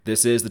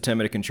This is the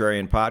 10-Minute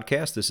Contrarian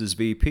Podcast. This is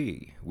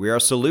VP. We are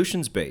a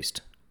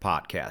solutions-based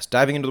podcast,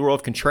 diving into the world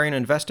of contrarian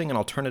investing and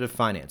alternative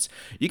finance.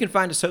 You can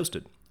find us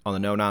hosted on the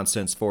No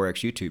Nonsense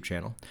Forex YouTube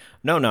channel,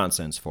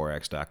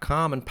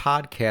 NoNonsenseForex.com, and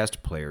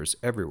podcast players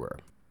everywhere.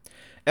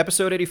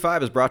 Episode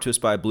 85 is brought to us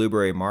by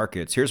Blueberry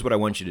Markets. Here's what I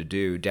want you to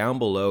do. Down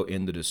below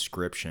in the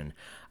description,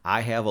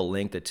 I have a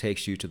link that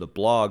takes you to the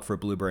blog for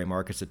Blueberry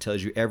Markets that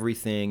tells you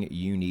everything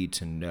you need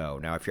to know.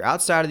 Now, if you're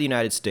outside of the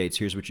United States,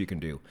 here's what you can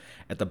do.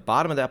 At the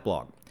bottom of that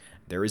blog,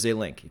 there is a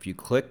link. If you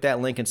click that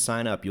link and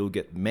sign up, you'll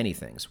get many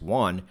things.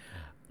 One,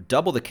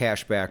 double the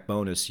cashback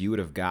bonus you would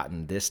have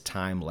gotten this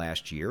time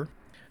last year.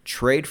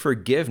 Trade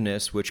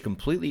forgiveness, which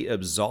completely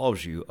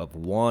absolves you of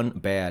one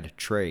bad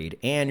trade,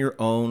 and your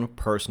own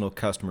personal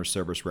customer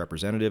service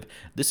representative.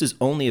 This is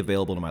only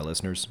available to my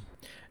listeners.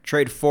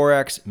 Trade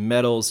Forex,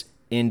 metals,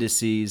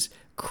 indices,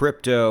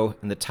 crypto,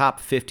 and the top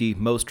 50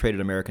 most traded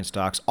American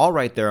stocks, all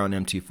right there on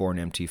MT4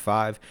 and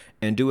MT5,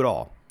 and do it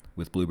all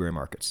with Blueberry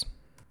Markets.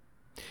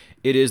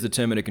 It is the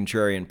 10-Minute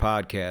Contrarian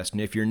Podcast,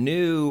 and if you're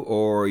new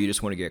or you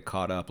just want to get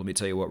caught up, let me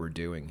tell you what we're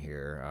doing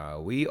here.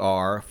 We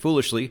are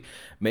foolishly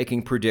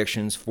making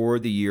predictions for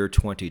the year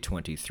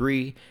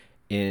 2023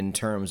 in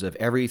terms of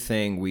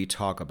everything we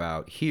talk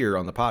about here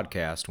on the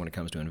podcast when it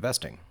comes to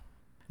investing.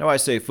 Now, I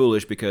say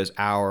foolish because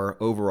our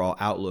overall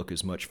outlook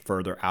is much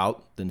further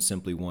out than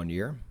simply 1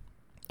 year.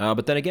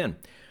 But then again,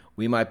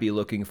 we might be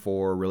looking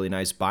for really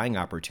nice buying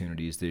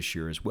opportunities this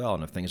year as well,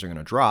 and if things are going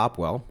to drop,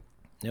 well,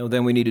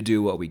 then we need to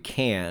do what we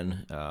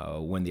can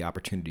when the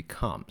opportunity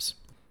comes.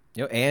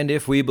 And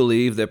if we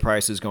believe that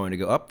price is going to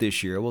go up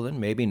this year, well, then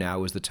maybe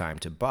now is the time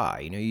to buy.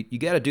 You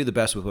got to do the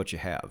best with what you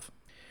have.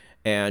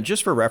 And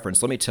just for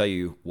reference, let me tell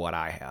you what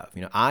I have.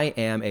 I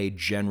am a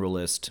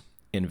generalist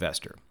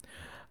investor.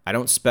 I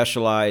don't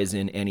specialize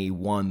in any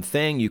one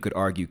thing. You could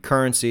argue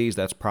currencies.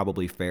 That's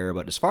probably fair.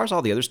 But as far as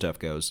all the other stuff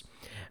goes,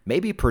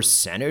 maybe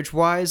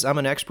percentage-wise, I'm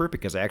an expert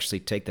because I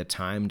actually take the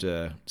time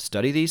to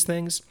study these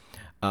things.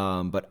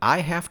 But I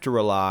have to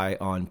rely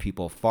on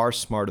people far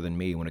smarter than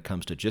me when it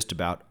comes to just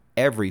about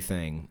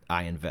everything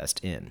I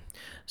invest in.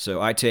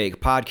 So I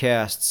take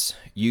podcasts,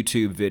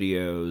 YouTube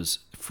videos,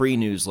 free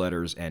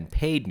newsletters, and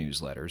paid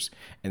newsletters,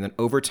 and then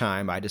over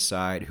time I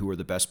decide who are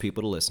the best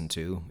people to listen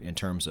to in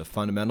terms of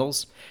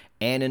fundamentals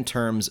and in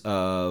terms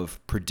of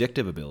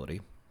predictive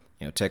ability.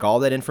 Take all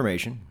that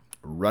information,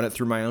 run it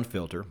through my own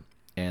filter,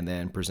 and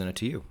then present it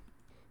to you.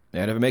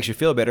 And if it makes you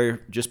feel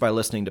better just by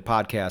listening to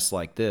podcasts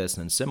like this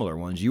and similar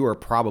ones, you are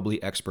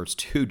probably experts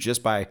too,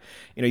 just by,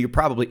 you're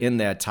probably in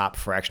that top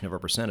fraction of a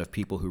percent of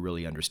people who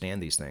really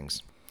understand these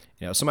things.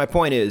 So my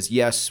point is,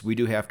 yes, we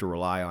do have to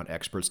rely on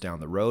experts down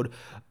the road,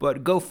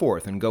 but go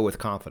forth and go with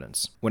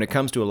confidence when it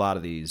comes to a lot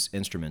of these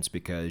instruments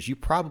because you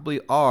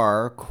probably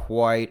are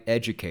quite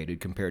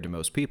educated compared to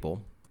most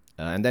people.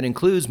 And that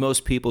includes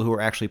most people who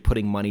are actually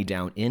putting money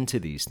down into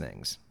these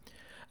things.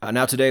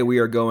 Now today we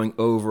are going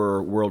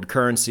over world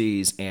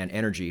currencies and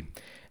energy.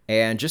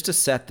 And just to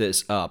set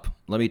this up,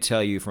 let me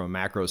tell you from a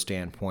macro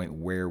standpoint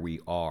where we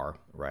are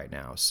right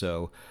now.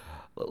 So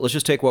let's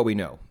just take what we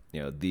know.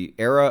 The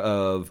era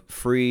of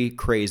free,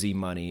 crazy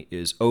money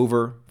is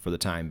over for the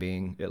time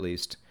being, at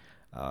least.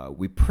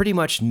 We pretty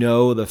much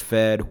know the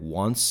Fed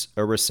wants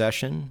a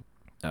recession.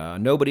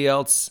 Nobody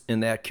else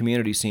in that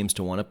community seems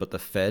to want it, but the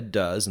Fed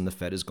does, and the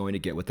Fed is going to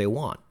get what they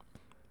want.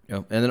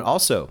 And then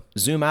also,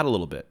 zoom out a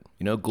little bit.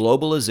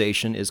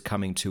 Globalization is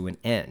coming to an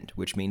end,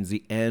 which means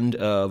the end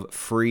of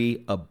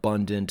free,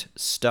 abundant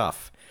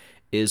stuff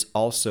is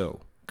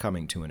also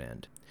coming to an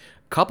end.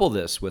 Couple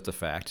this with the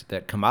fact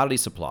that commodity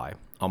supply,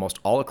 almost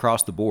all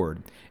across the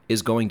board,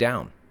 is going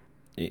down,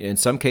 in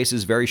some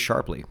cases very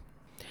sharply.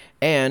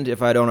 And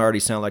if I don't already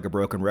sound like a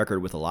broken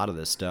record with a lot of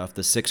this stuff,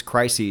 the 6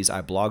 crises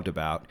I blogged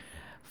about,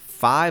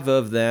 5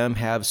 of them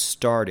have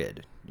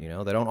started. They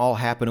don't all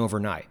happen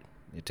overnight.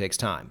 It takes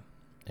time.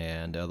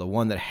 And the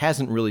one that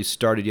hasn't really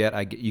started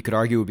yet, you could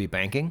argue would be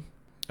banking.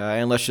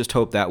 And let's just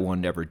hope that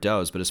one never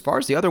does. But as far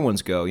as the other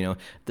ones go,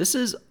 this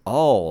is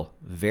all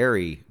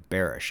very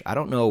bearish. I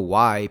don't know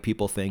why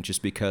people think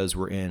just because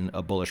we're in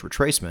a bullish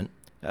retracement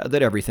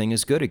that everything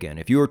is good again.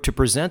 If you were to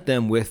present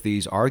them with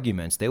these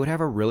arguments, they would have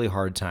a really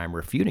hard time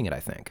refuting it, I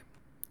think.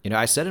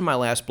 I said in my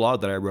last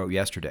blog that I wrote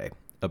yesterday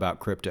about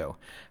crypto,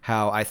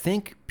 how I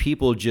think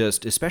people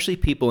especially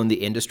people in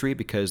the industry,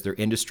 because their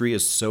industry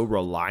is so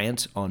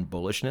reliant on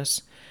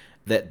bullishness,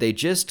 that they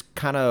just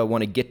kind of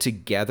want to get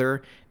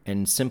together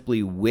and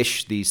simply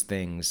wish these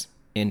things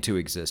into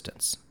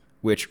existence,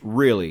 which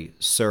really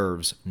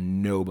serves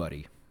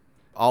nobody.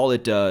 All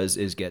it does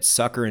is get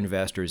sucker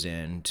investors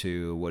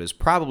into what is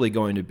probably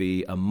going to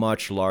be a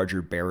much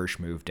larger bearish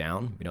move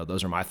down.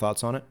 Those are my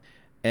thoughts on it.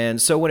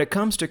 And so when it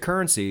comes to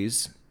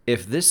currencies,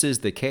 if this is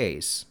the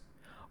case,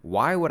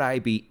 why would I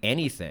be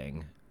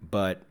anything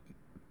but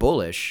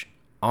bullish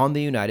on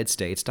the United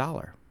States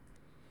dollar?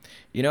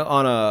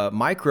 On a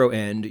micro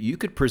end, you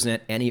could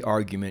present any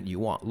argument you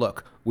want.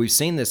 Look, we've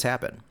seen this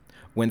happen.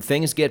 When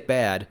things get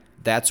bad,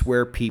 that's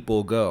where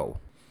people go.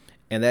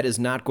 And that is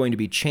not going to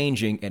be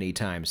changing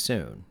anytime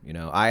soon.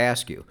 I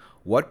ask you,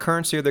 what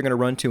currency are they going to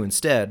run to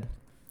instead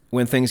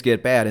when things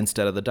get bad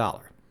instead of the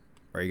dollar?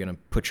 Are you going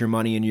to put your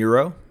money in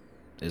euro?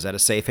 Is that a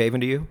safe haven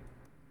to you?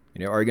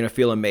 Are you going to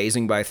feel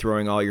amazing by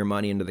throwing all your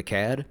money into the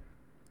CAD?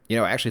 I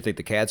actually think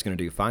the CAD's going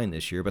to do fine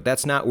this year, but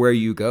that's not where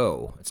you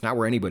go. It's not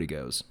where anybody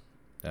goes.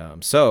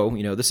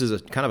 This is a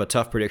kind of a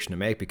tough prediction to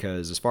make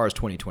because as far as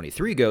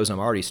 2023 goes, I'm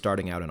already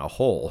starting out in a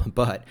hole,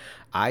 but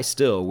I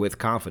still, with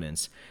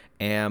confidence,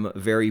 am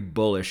very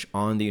bullish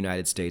on the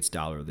United States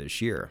dollar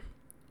this year.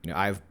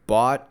 I've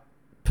bought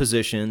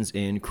positions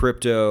in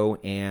crypto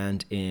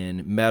and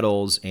in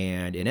metals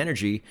and in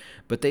energy,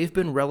 but they've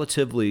been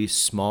relatively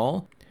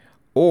small,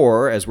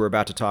 or as we're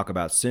about to talk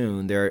about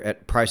soon, they're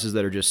at prices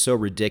that are just so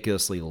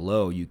ridiculously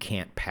low you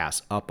can't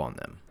pass up on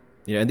them.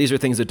 And these are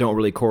things that don't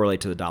really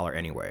correlate to the dollar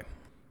anyway.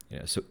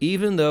 So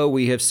even though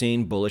we have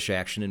seen bullish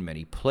action in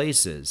many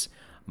places,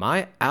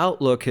 my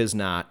outlook has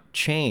not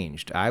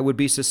changed. I would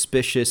be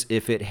suspicious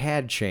if it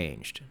had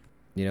changed.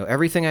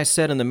 Everything I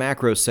said in the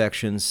macro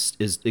sections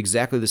is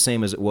exactly the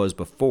same as it was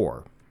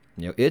before.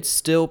 It's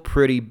still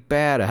pretty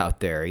bad out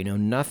there.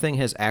 Nothing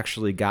has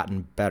actually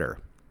gotten better,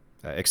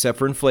 except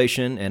for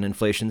inflation, and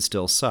inflation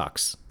still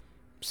sucks.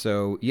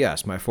 So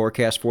yes, my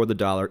forecast for the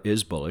dollar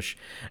is bullish.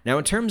 Now,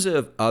 in terms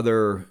of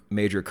other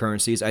major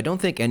currencies, I don't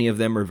think any of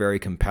them are very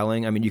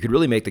compelling. I mean, you could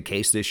really make the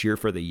case this year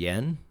for the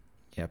yen.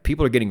 Yeah,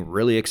 people are getting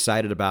really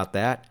excited about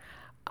that.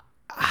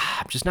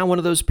 I'm just not one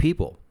of those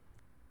people.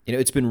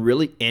 It's been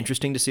really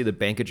interesting to see the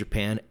Bank of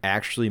Japan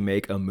actually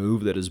make a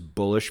move that is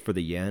bullish for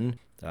the yen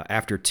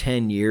after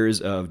 10 years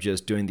of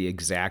just doing the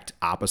exact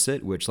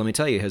opposite, which, let me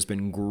tell you, has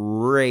been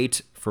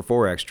great for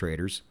Forex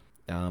traders.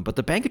 But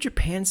the Bank of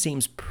Japan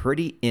seems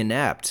pretty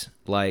inept.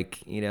 I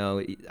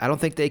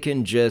don't think they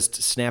can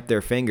just snap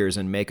their fingers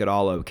and make it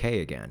all okay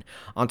again.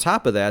 On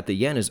top of that, the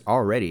yen has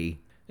already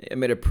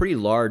made a pretty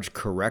large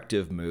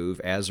corrective move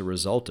as a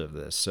result of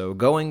this. So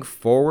going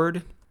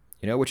forward,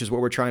 which is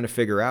what we're trying to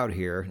figure out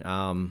here,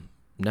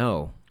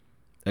 no.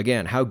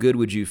 Again, how good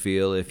would you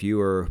feel if you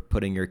were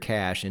putting your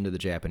cash into the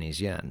Japanese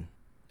yen?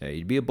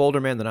 You'd be a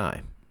bolder man than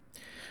I.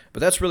 But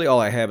that's really all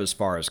I have as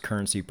far as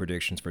currency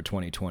predictions for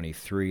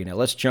 2023. Now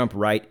let's jump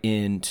right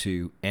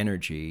into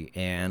energy,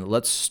 and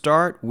let's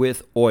start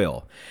with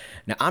oil.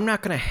 Now I'm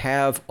not going to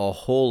have a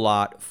whole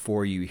lot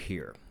for you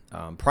here,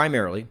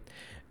 primarily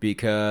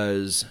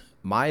because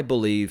my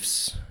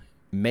beliefs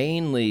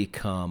mainly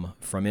come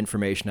from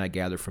information I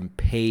gather from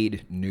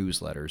paid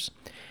newsletters.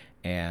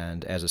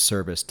 And as a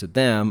service to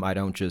them, I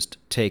don't just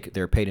take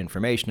their paid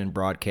information and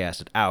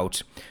broadcast it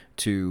out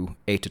to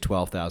 8,000 to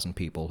 12,000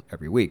 people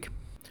every week.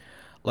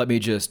 Let me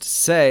just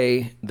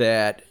say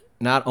that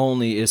not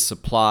only is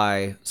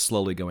supply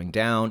slowly going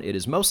down, it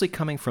is mostly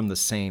coming from the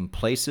same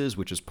places,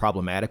 which is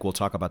problematic. We'll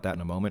talk about that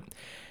in a moment.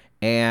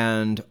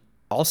 And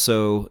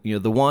also,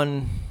 the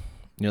one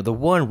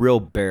real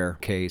bear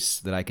case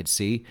that I could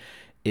see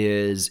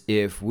is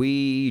if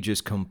we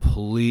just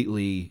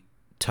completely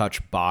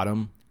touch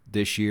bottom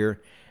this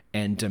year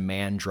and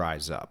demand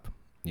dries up.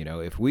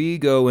 If we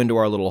go into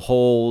our little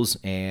holes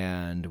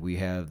and we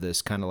have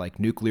this kind of like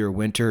nuclear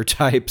winter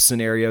type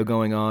scenario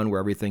going on where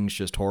everything's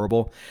just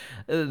horrible,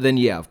 then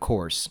yeah, of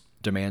course,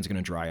 demand's going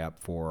to dry up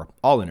for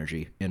all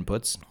energy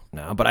inputs.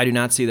 No, but I do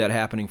not see that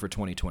happening for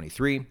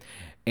 2023,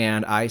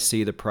 and I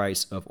see the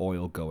price of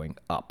oil going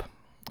up.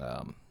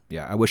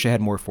 I wish I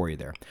had more for you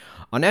there.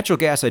 On natural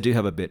gas, I do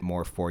have a bit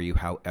more for you.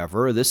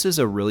 However, this is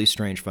a really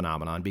strange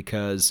phenomenon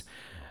because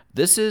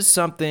this is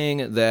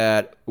something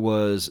that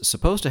was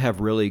supposed to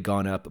have really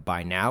gone up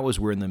by now as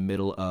we're in the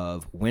middle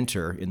of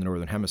winter in the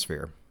Northern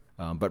Hemisphere.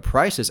 But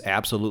price has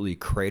absolutely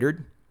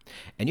cratered.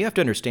 And you have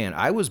to understand,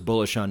 I was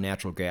bullish on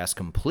natural gas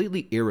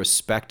completely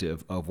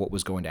irrespective of what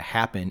was going to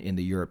happen in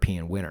the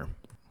European winter.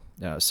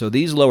 So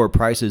these lower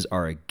prices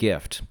are a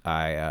gift.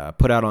 I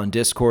put out on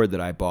Discord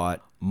that I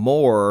bought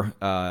more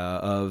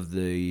of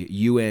the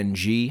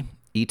UNG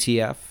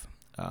ETF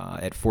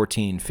at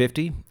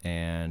 $14.50,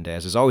 and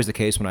as is always the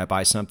case, when I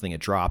buy something,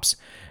 it drops,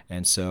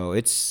 and so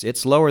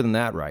it's lower than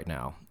that right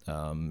now,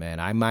 and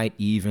I might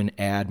even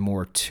add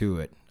more to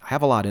it. I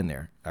have a lot in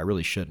there. I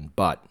really shouldn't,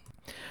 but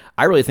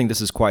I really think this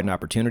is quite an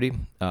opportunity.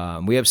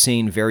 We have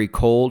seen very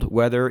cold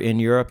weather in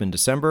Europe in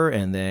December,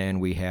 and then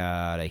we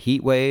had a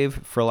heat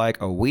wave for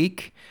like a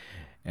week,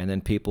 and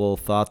then people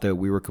thought that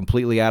we were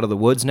completely out of the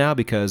woods now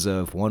because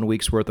of 1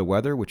 week's worth of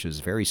weather, which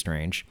is very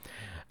strange.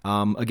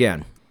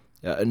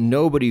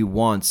 Nobody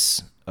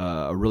wants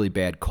a really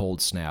bad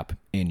cold snap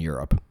in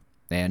Europe,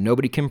 and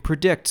nobody can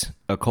predict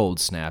a cold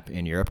snap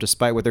in Europe,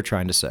 despite what they're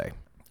trying to say.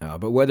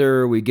 But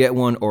whether we get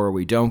one or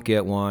we don't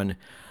get one,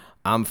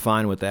 I'm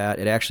fine with that.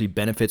 It actually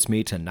benefits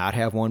me to not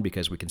have one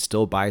because we can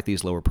still buy at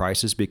these lower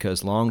prices,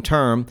 because long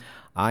term,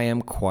 I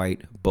am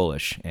quite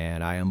bullish,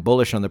 and I am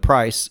bullish on the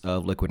price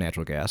of liquid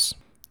natural gas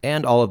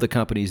and all of the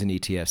companies and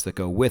ETFs that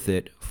go with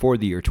it for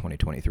the year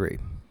 2023.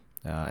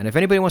 And if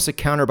anybody wants to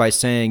counter by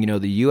saying,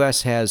 the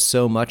U.S. has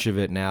so much of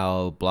it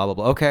now, blah, blah,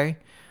 blah, okay,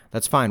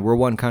 that's fine. We're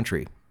one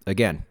country.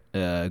 Again,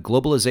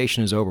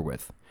 globalization is over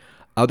with.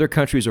 Other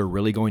countries are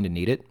really going to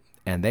need it,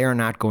 and they are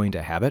not going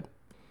to have it.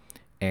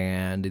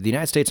 And the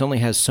United States only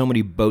has so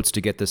many boats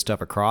to get this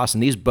stuff across,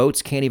 and these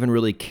boats can't even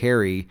really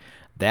carry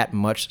that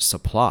much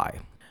supply.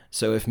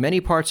 So if many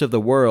parts of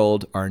the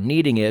world are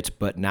needing it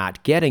but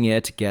not getting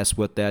it, guess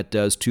what that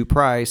does to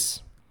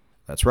price?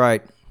 That's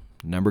right,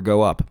 number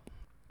go up.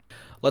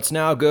 Let's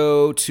now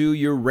go to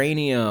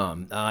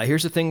uranium.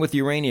 Here's the thing with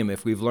uranium,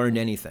 if we've learned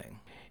anything.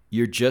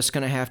 You're just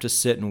going to have to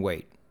sit and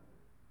wait.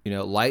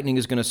 Lightning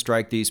is going to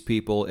strike these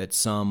people at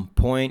some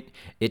point.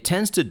 It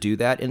tends to do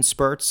that in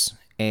spurts.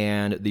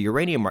 And the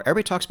uranium market,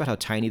 everybody talks about how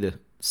tiny the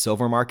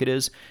silver market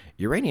is.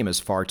 Uranium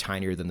is far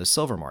tinier than the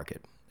silver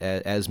market,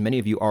 as many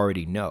of you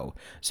already know.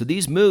 So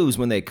these moves,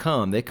 when they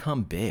come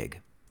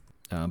big.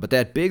 But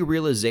that big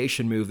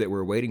realization move that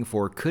we're waiting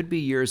for could be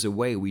years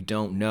away. We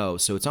don't know.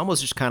 So it's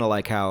almost just kind of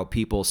like how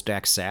people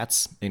stack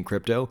sats in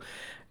crypto.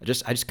 I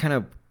just kind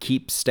of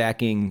keep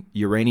stacking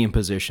uranium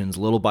positions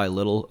little by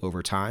little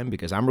over time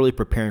because I'm really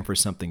preparing for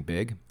something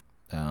big.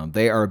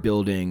 They are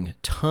building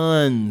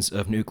tons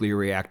of nuclear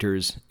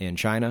reactors in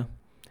China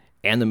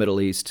and the Middle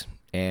East,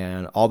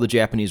 and all the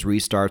Japanese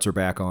restarts are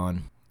back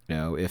on.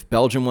 If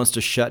Belgium wants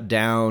to shut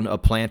down a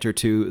plant or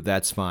two,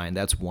 that's fine.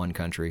 That's one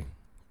country.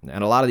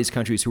 And a lot of these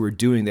countries who are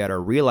doing that are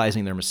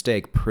realizing their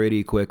mistake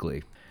pretty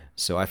quickly.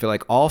 So I feel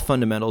like all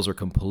fundamentals are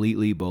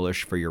completely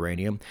bullish for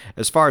uranium.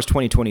 As far as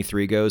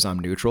 2023 goes, I'm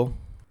neutral,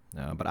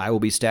 but I will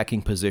be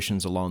stacking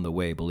positions along the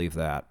way, believe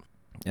that.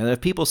 And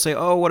if people say,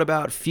 oh, what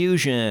about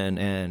fusion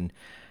and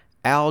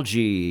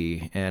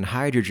algae and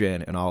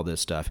hydrogen and all this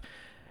stuff?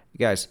 You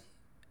guys,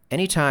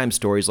 anytime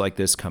stories like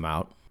this come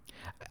out,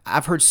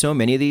 I've heard so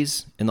many of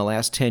these in the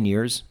last 10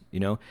 years,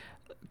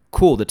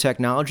 cool, the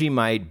technology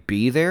might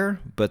be there,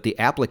 but the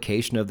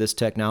application of this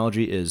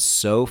technology is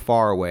so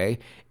far away,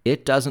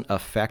 it doesn't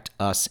affect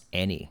us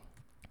any.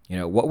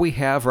 What we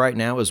have right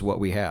now is what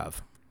we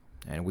have,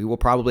 and we will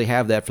probably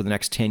have that for the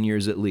next 10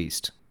 years at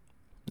least.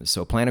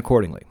 So plan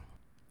accordingly.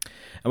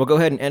 And we'll go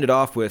ahead and end it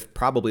off with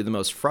probably the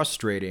most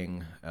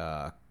frustrating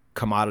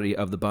commodity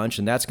of the bunch,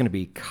 and that's going to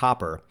be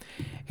copper.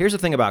 Here's the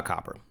thing about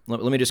copper.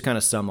 Let me just kind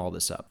of sum all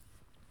this up.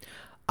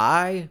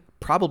 I,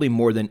 probably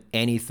more than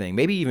anything,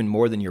 maybe even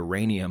more than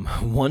uranium,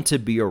 want to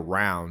be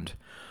around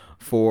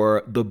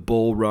for the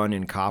bull run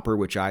in copper,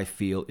 which I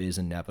feel is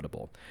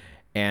inevitable.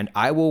 And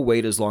I will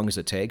wait as long as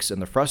it takes, and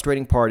the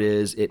frustrating part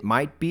is it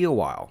might be a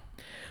while.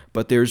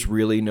 But there's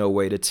really no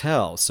way to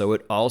tell, so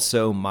it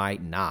also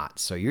might not.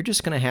 So you're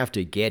just going to have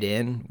to get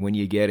in when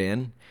you get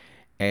in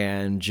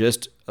and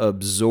just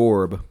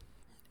absorb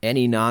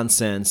any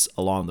nonsense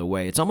along the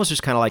way. It's almost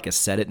just kind of like a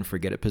set it and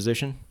forget it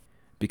position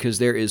because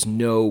there is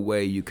no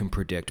way you can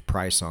predict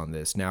price on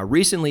this. Now,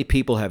 recently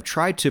people have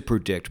tried to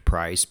predict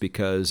price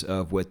because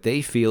of what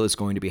they feel is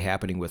going to be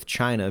happening with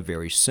China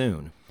very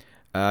soon.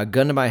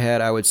 Gun to my head,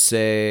 I would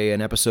say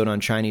an episode on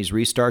Chinese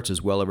restarts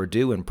is well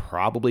overdue and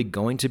probably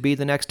going to be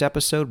the next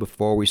episode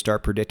before we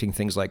start predicting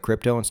things like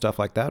crypto and stuff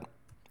like that.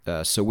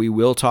 So we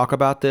will talk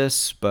about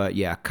this, but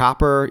yeah,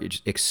 copper,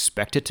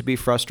 expect it to be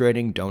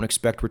frustrating. Don't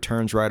expect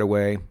returns right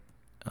away.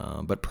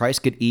 But price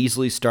could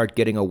easily start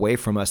getting away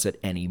from us at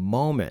any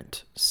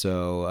moment.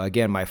 So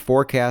again, my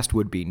forecast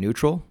would be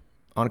neutral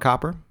on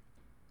copper.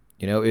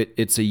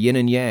 It's a yin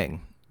and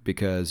yang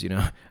because,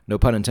 no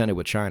pun intended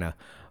with China,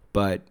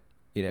 but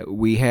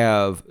we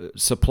have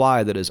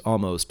supply that is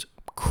almost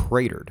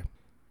cratered.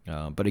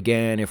 But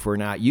again, if we're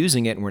not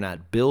using it and we're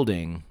not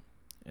building,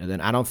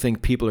 then I don't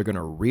think people are going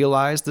to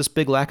realize this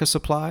big lack of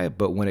supply.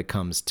 But when it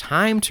comes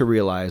time to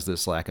realize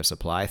this lack of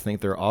supply, I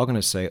think they're all going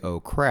to say, oh,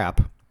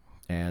 crap.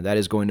 And that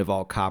is going to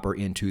vault copper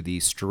into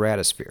the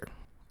stratosphere.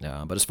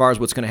 But as far as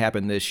what's going to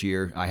happen this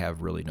year, I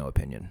have really no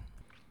opinion.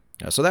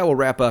 So that will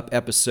wrap up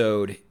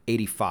episode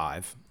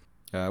 85.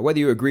 Whether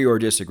you agree or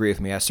disagree with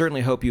me, I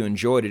certainly hope you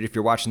enjoyed it. If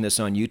you're watching this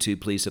on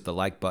YouTube, please hit the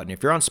like button.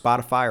 If you're on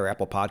Spotify or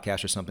Apple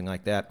Podcasts or something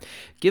like that,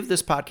 give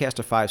this podcast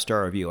a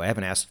 5-star review. I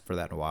haven't asked for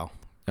that in a while,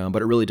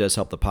 but it really does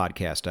help the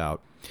podcast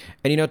out.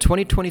 And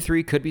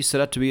 2023 could be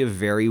set up to be a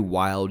very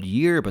wild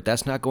year, but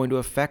that's not going to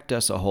affect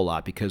us a whole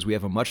lot because we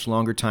have a much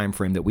longer time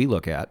frame that we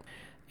look at,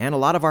 and a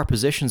lot of our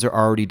positions are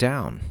already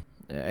down.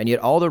 And yet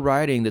all the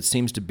writing that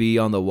seems to be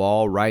on the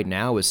wall right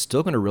now is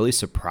still going to really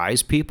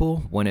surprise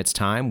people when it's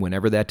time,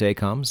 whenever that day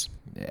comes.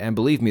 And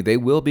believe me, they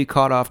will be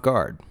caught off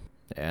guard.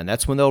 And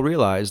that's when they'll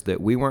realize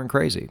that we weren't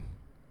crazy.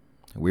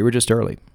 We were just early.